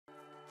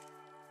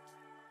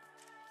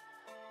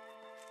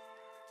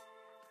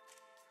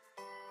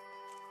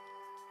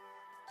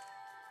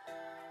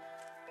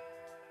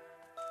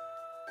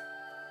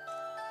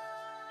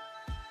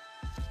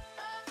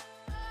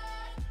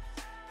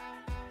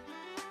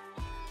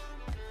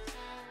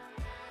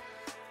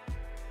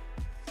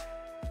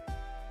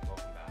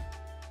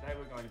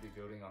going to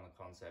be building on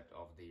the concept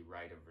of the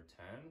rate of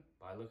return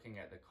by looking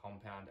at the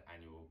compound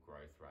annual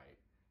growth rate.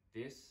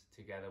 This,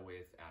 together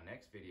with our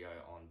next video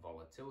on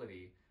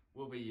volatility,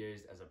 will be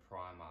used as a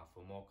primer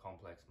for more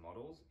complex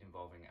models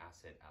involving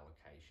asset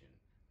allocation.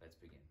 Let's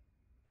begin.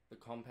 The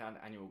compound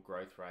annual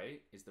growth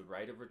rate is the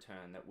rate of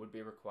return that would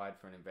be required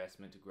for an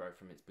investment to grow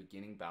from its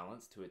beginning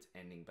balance to its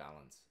ending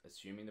balance,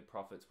 assuming the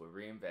profits were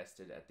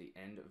reinvested at the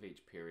end of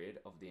each period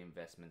of the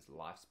investment's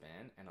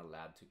lifespan and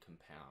allowed to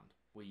compound.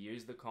 We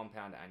use the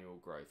compound annual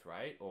growth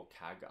rate, or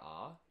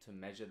CAGR, to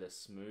measure the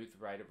smooth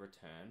rate of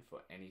return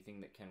for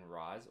anything that can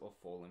rise or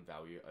fall in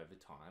value over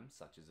time,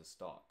 such as a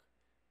stock.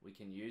 We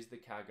can use the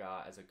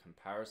CAGR as a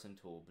comparison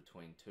tool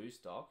between two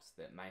stocks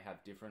that may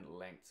have different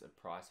lengths of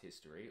price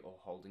history or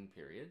holding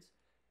periods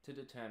to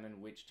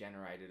determine which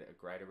generated a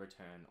greater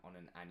return on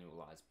an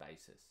annualized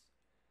basis.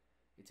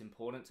 It's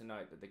important to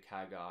note that the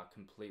CAGR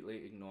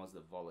completely ignores the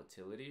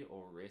volatility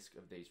or risk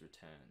of these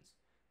returns.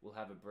 We'll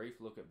have a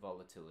brief look at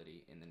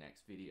volatility in the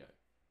next video.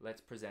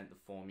 Let's present the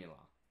formula.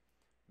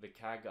 The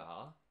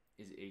CAGR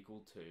is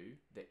equal to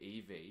the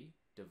EV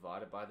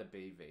divided by the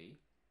BV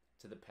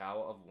to the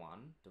power of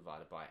 1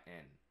 divided by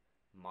n,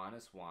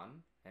 minus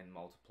 1 and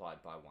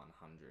multiplied by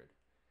 100,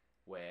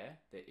 where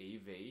the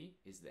EV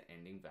is the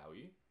ending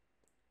value,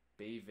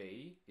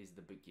 BV is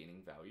the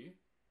beginning value,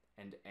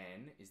 and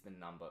n is the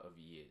number of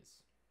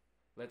years.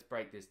 Let's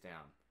break this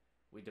down.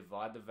 We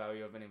divide the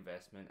value of an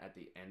investment at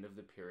the end of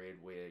the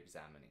period we're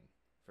examining,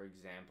 for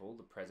example,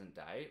 the present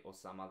day or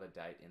some other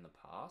date in the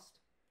past,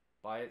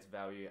 by its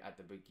value at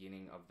the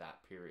beginning of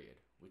that period,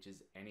 which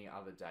is any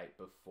other date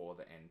before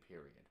the end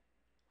period.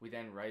 We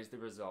then raise the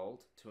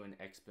result to an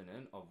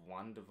exponent of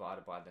 1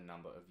 divided by the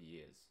number of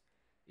years.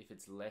 If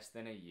it's less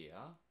than a year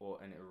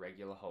or an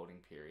irregular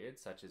holding period,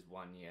 such as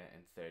 1 year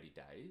and 30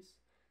 days,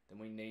 then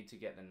we need to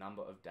get the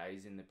number of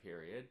days in the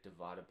period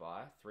divided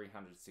by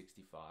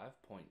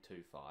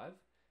 365.25,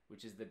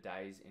 which is the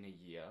days in a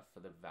year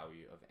for the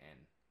value of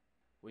n.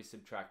 We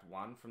subtract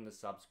 1 from the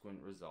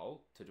subsequent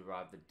result to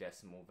derive the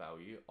decimal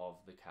value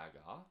of the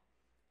CAGR,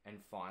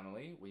 and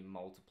finally we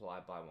multiply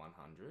by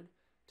 100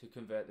 to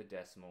convert the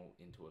decimal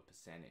into a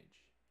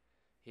percentage.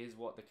 Here's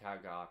what the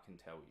CAGR can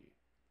tell you.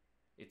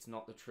 It's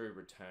not the true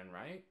return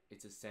rate,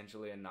 it's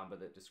essentially a number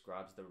that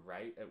describes the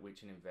rate at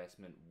which an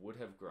investment would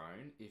have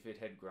grown if it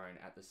had grown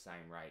at the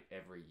same rate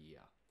every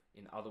year.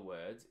 In other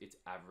words, its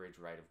average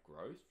rate of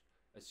growth,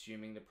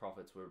 assuming the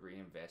profits were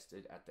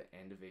reinvested at the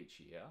end of each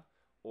year,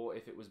 or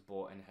if it was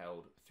bought and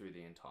held through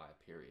the entire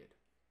period.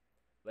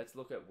 Let's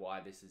look at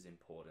why this is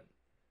important.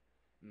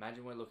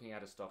 Imagine we're looking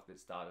at a stock that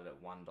started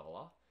at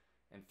 $1,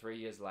 and 3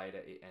 years later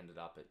it ended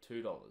up at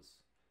 $2.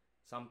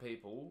 Some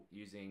people,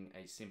 using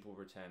a simple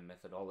return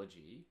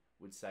methodology,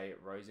 would say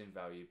it rose in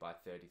value by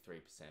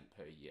 33%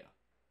 per year.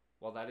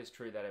 While that is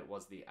true that it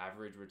was the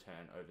average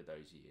return over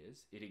those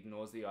years, it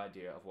ignores the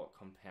idea of what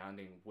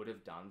compounding would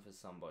have done for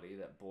somebody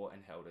that bought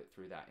and held it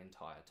through that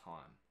entire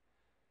time.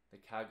 The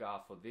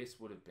CAGR for this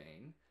would have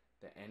been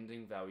the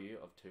ending value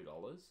of $2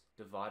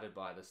 divided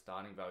by the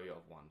starting value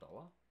of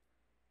 $1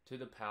 to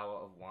the power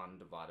of 1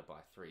 divided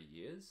by 3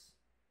 years,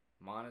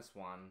 minus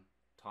 1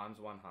 times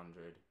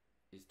 100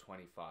 is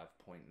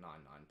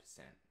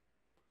 25.99%.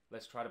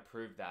 Let's try to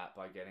prove that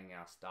by getting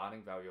our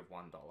starting value of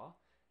 $1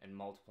 and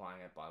multiplying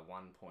it by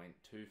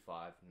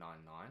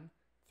 1.2599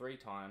 3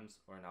 times,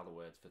 or in other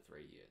words, for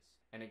 3 years.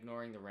 And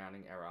ignoring the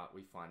rounding error,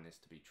 we find this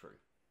to be true.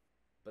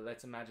 But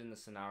let's imagine the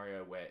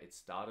scenario where it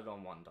started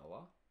on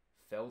 $1,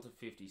 fell to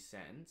 50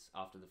 cents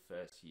after the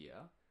first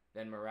year,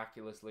 then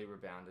miraculously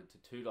rebounded to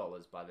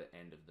 $2 by the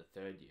end of the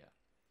third year.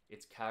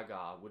 Its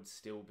CAGR would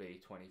still be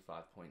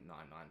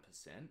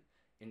 25.99%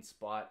 in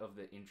spite of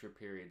the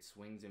intra-period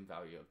swings in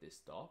value of this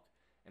stock,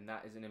 and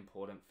that is an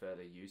important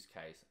further use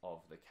case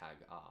of the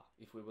CAGR.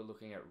 If we were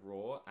looking at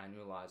raw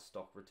annualized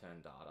stock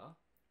return data,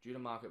 due to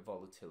market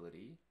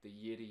volatility, the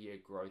year-to-year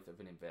growth of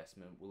an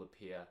investment will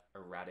appear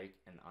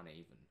erratic and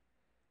uneven.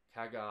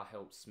 CAGR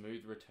helps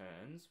smooth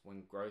returns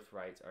when growth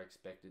rates are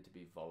expected to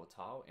be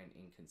volatile and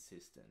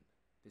inconsistent.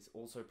 This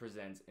also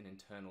presents an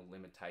internal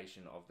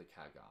limitation of the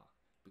CAGR.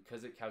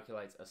 Because it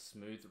calculates a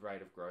smooth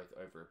rate of growth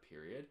over a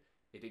period,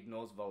 it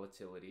ignores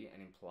volatility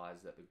and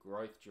implies that the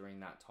growth during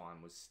that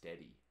time was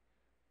steady.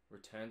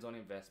 Returns on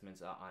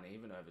investments are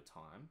uneven over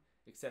time,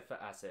 except for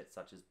assets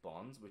such as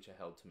bonds, which are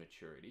held to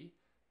maturity,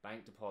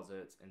 bank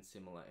deposits, and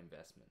similar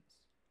investments.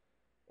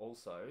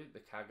 Also, the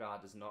CAGR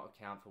does not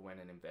account for when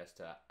an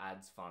investor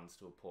adds funds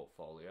to a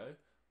portfolio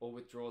or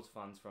withdraws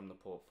funds from the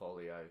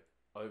portfolio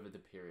over the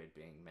period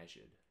being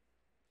measured.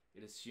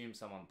 It assumes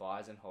someone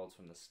buys and holds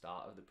from the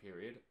start of the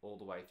period all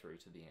the way through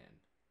to the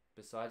end.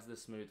 Besides the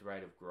smooth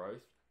rate of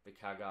growth, the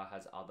CAGR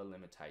has other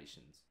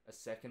limitations. A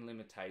second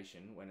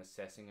limitation when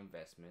assessing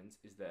investments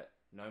is that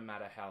no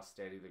matter how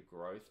steady the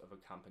growth of a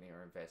company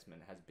or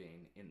investment has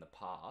been in the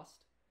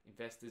past,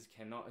 investors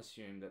cannot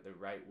assume that the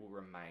rate will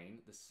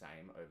remain the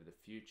same over the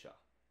future.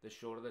 The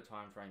shorter the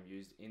time frame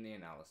used in the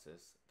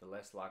analysis, the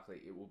less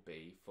likely it will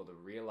be for the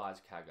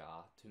realized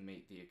CAGR to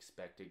meet the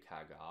expected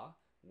CAGR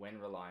when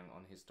relying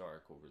on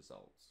historical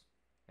results.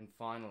 And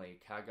finally,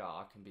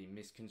 CAGR can be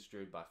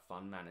misconstrued by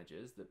fund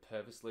managers that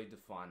purposely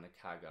define the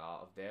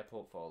CAGR of their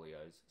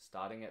portfolios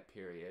starting at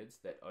periods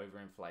that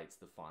overinflates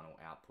the final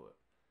output.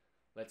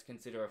 Let's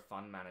consider a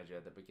fund manager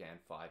that began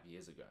 5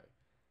 years ago.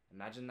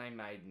 Imagine they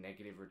made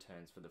negative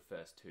returns for the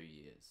first 2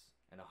 years,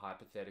 and a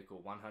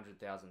hypothetical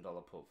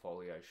 $100,000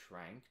 portfolio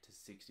shrank to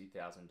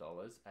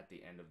 $60,000 at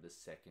the end of the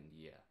second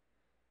year.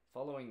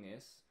 Following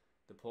this,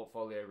 the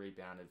portfolio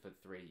rebounded for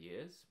 3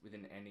 years with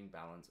an ending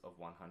balance of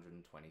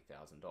 $120,000.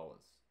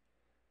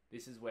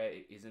 This is where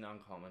it isn't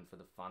uncommon for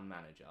the fund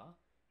manager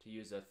to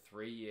use a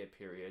 3-year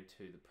period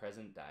to the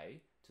present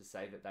day to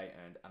say that they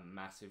earned a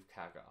massive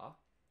CAGR,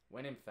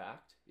 when in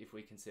fact, if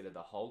we consider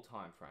the whole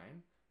time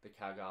frame, the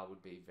CAGR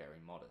would be very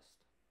modest.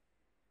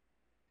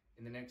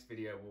 In the next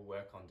video, we'll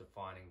work on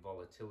defining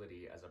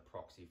volatility as a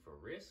proxy for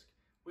risk,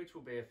 which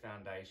will be a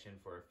foundation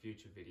for a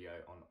future video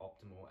on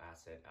optimal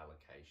asset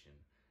allocation.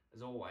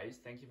 As always,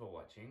 thank you for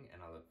watching,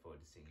 and I look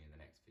forward to seeing you in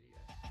the next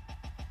video.